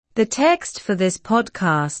The text for this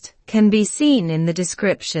podcast can be seen in the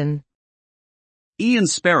description. Ian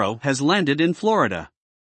Sparrow has landed in Florida.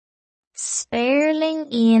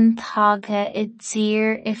 Sperling Ian Taga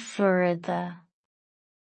Idzir I Florida.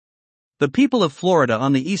 The people of Florida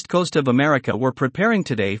on the east coast of America were preparing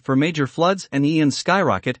today for major floods, and Ian's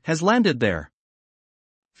skyrocket has landed there.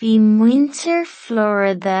 Bhí muintir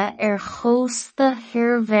Florida chósta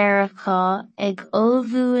Hirverica ag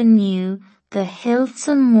olbhú aniu de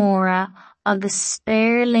Hilton Móra agus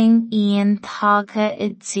Sperling Ian Taga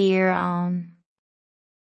Idzir an.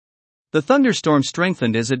 The thunderstorm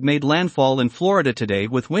strengthened as it made landfall in Florida today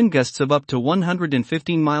with wind gusts of up to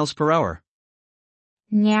 115 miles per hour.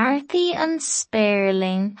 Neartaí an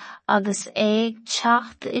Sperling agus ag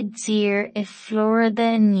teacht Idzir I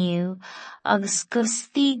Florida aniu agus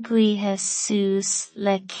gustaí gaotha suas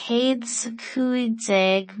le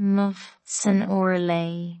 115 mph san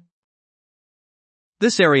uairlé.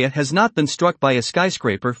 This area has not been struck by a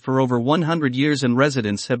skyscraper for over 100 years, and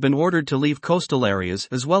residents have been ordered to leave coastal areas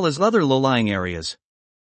as well as other low-lying areas.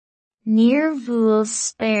 Níor bhuail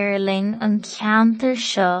Sperling an ceantar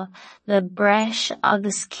seo le breis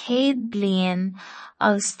agus 100 bliain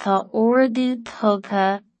agus tá ordú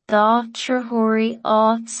tugtha d'áitritheoirí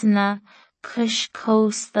áiteanna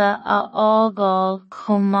coscósta a fhágáil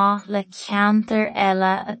chomh maith le ceantar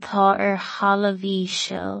eile atá ar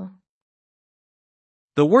thalafíseal.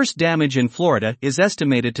 The worst damage in Florida is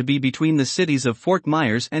estimated to be between the cities of Fort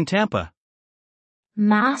Myers and Tampa.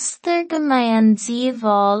 Meastar go mbeidh an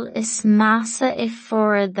díomháil is measa I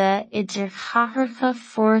Florida idir chathartha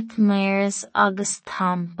Fort Myers agus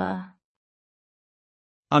Tampa.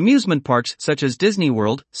 Amusement parks such as Disney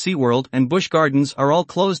World, SeaWorld, and Busch Gardens are all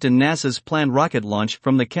closed, and NASA's planned rocket launch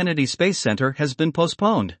from the Kennedy Space Center has been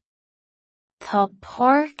postponed. Tá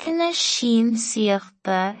páirceanna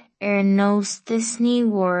siamsaíochta nós Disney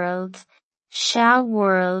World,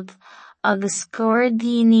 SeaWorld, agus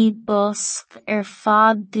Guairdiní Bosc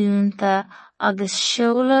fad dúnta agus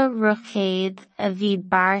seoladh rochéad a bhí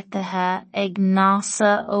beartaithe ag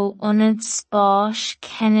NASA ó ionad spáis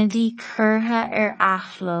Kennedy curtha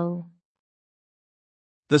Athlone.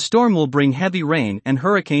 The storm will bring heavy rain and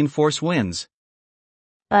hurricane-force winds.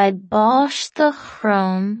 By báis de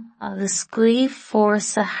chrom agus gaoth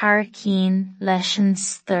fórsa haircín leis an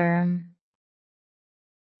stoirm.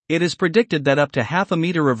 It is predicted that up to half a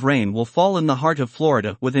meter of rain will fall in the heart of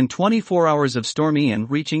Florida within 24 hours of Storm Ian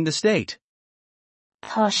reaching the state.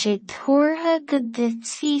 Tá sé tuaithe go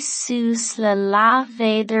dtitfí suas le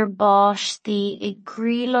leathbhéidir báistí I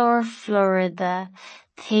gcraoláir Florida,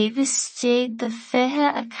 taobhaisteag de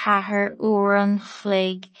 24 uair an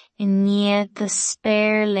chloig I ndiaidh de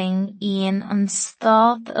Sperling Ian an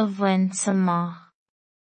stát a bhaint amach.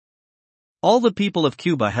 All the people of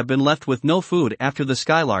Cuba have been left with no food after the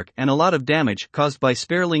skylark and a lot of damage caused by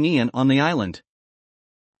Sperling Ian on the island.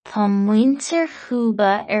 Tá muintir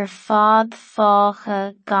Cuba fad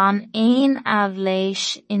fágtha gan aon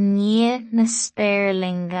abhléis I ndiaidh na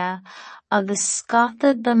Sperlinge agus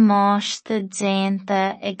scata damáiste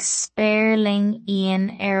déanta ag Sperling Ian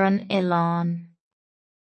an Oileán.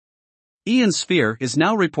 Ian's sphere is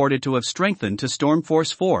now reported to have strengthened to Storm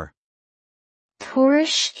Force 4.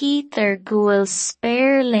 Tuairiscítear go bhfuil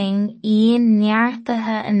Sperling Ian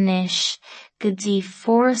neartaithe anois go dtí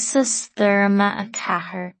fórsa stoirme a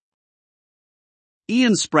chathair.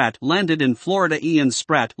 Ian Spratt landed in Florida. Ian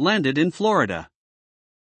Spratt landed in Florida.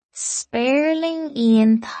 Sperling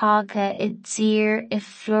Ian Taga Idzir I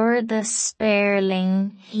Florida.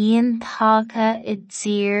 Sperling Ian Taga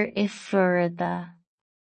Idzir I Florida.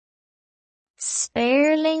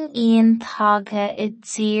 Sperling Ian Taga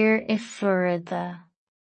Idzir I Florida.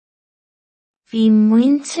 Bhí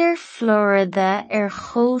muintir Florida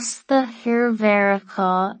chósta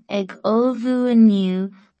Hirverica ag olbhú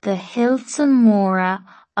aniu de Hilton Móra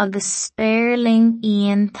agus Sperling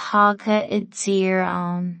Ian Taga Idzir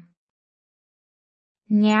an.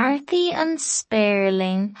 Neartaí an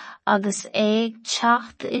Sperling agus ag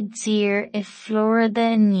teacht Idzir I Florida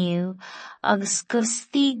aniu agus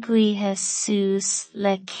gustaí gaotha suas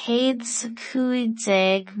le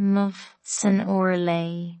 115 mph san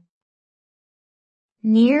uairlé.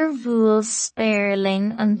 Níor bhuail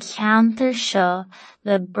Sperling an ceantar seo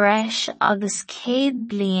le breis agus 100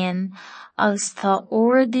 bliain agus tá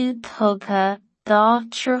ordú tugtha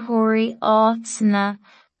d'áitritheoirí áiteanna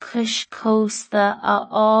coscósta a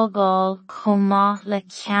fhágáil chomh maith le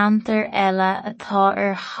ceantar eile atá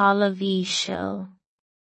ar thalafíseal.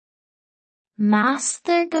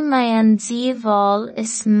 Meastar go mbeidh an díomháil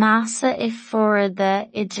is measa I Florida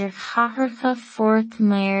idir chathartha Fort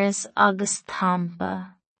Myers agus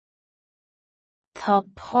Tampa. Tá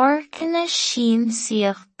páirceanna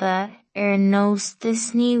siamsaíochta nós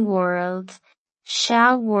Disney World,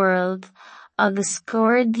 Sea World, agus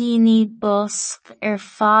Gordini Bosc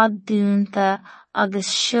fad dúnta agus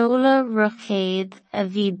seoladh rochéad a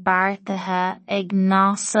bhí beartaithe ag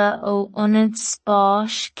NASA ó ionad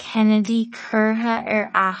spáis Kennedy curtha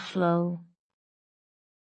Athlone.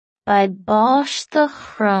 Beidh báis do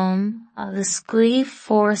chrom agus gcaoibh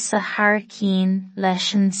fórsa Harcín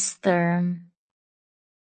leis an stoirm.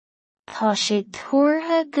 Tá sé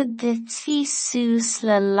tuaithe go dtitfí suas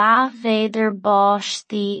le leathbhéidir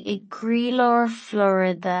báistí i gcraoláir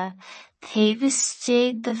Florida, taobh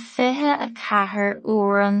de 24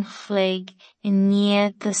 uair an chloig i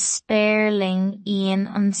ndiaidh de spéirling íon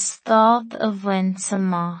an stát a bhaint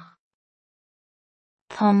amach.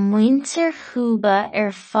 Tá muintir chúba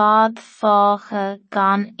fad fágtha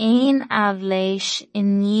gan aon amhléis i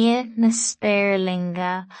ndiaidh na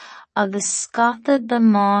spéirlinge agus scata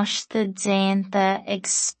damáiste déanta ag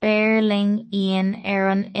spéirling íon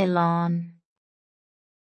an Oileán.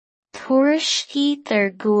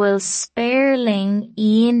 Tuairiscítear go bhfuil spéirling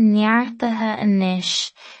íon neartaithe anois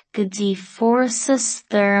go dtí fórsa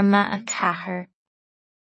stoirme a chathair.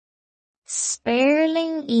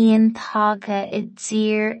 Spéirling íon tagtha i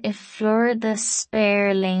dtír i Florida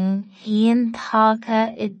spéirling íon tagtha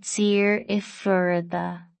i dtír i Florida.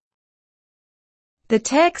 The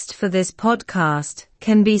text for this podcast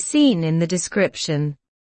can be seen in the description.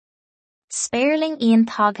 Spéirling íon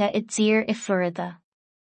tagtha i dtír i Florida.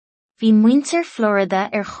 Bhí muintir Florida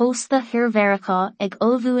chósta Shirverica ag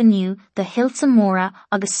olbhú aniu de Hilta Móra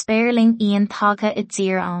agus spéirling íon tagtha i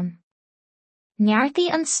dtír ann. Neartaí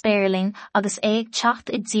an spéirling agus ag teacht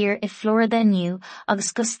i dtír i Florida aniu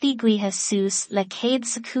agus gustí gaotha suas le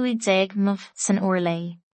 150 mh san uirlé.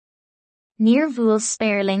 Níor bhuail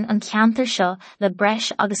spéirling an ceantar seo le breis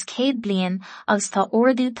agus 100 bliain agus tá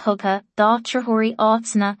ordú tugtha dá tráthnóirí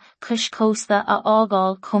áiteanna cúiscósta a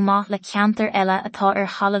fhágáil chomh maith le ceantar eile atá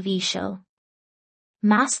chaillimhíseal.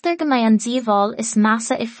 Meastar go mbeidh an díomháil is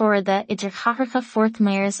measa i Florida idir chatharcha Fort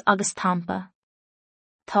Myers agus Tampa.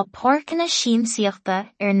 Tá páirceanna siamsaíochta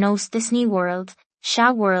nós Disney World,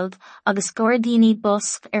 Sea World agus Gordini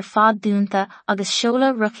Bosc fad dúnta agus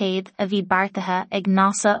seoladh rochéad a bhí beartaithe ag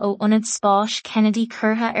NASA ó ionad spáis Kennedy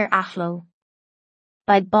curtha Athlone.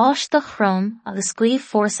 Beidh báis do chrom agus gcaoibh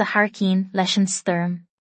fórsa Harcín leis an stoirm.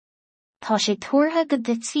 Tá sé tuaithe go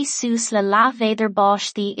dtitfí suas le leathbhéidir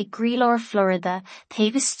báistí i gcraoláir Florida,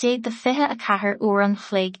 taobh de 24 uair an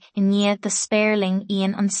chloig i ndiaidh de spéirling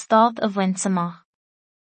íon an stát a bhaint amach.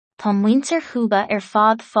 Tá muintir chúba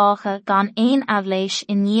fad fágtha gan aon amhléis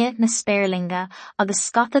i ndiaidh na spéirlinge agus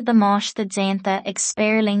scata damáiste déanta ag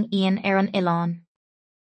spéirling íon an Oileán.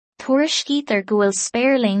 Tuairiscítear go bhfuil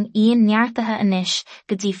spéirling íon neartaithe anois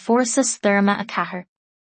go dtí fórsa stoirme a chathair.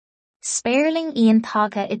 Spéirling íon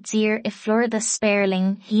tagtha i dtír i Florida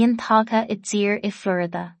spéirling íon tagtha i dtír i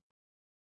Florida.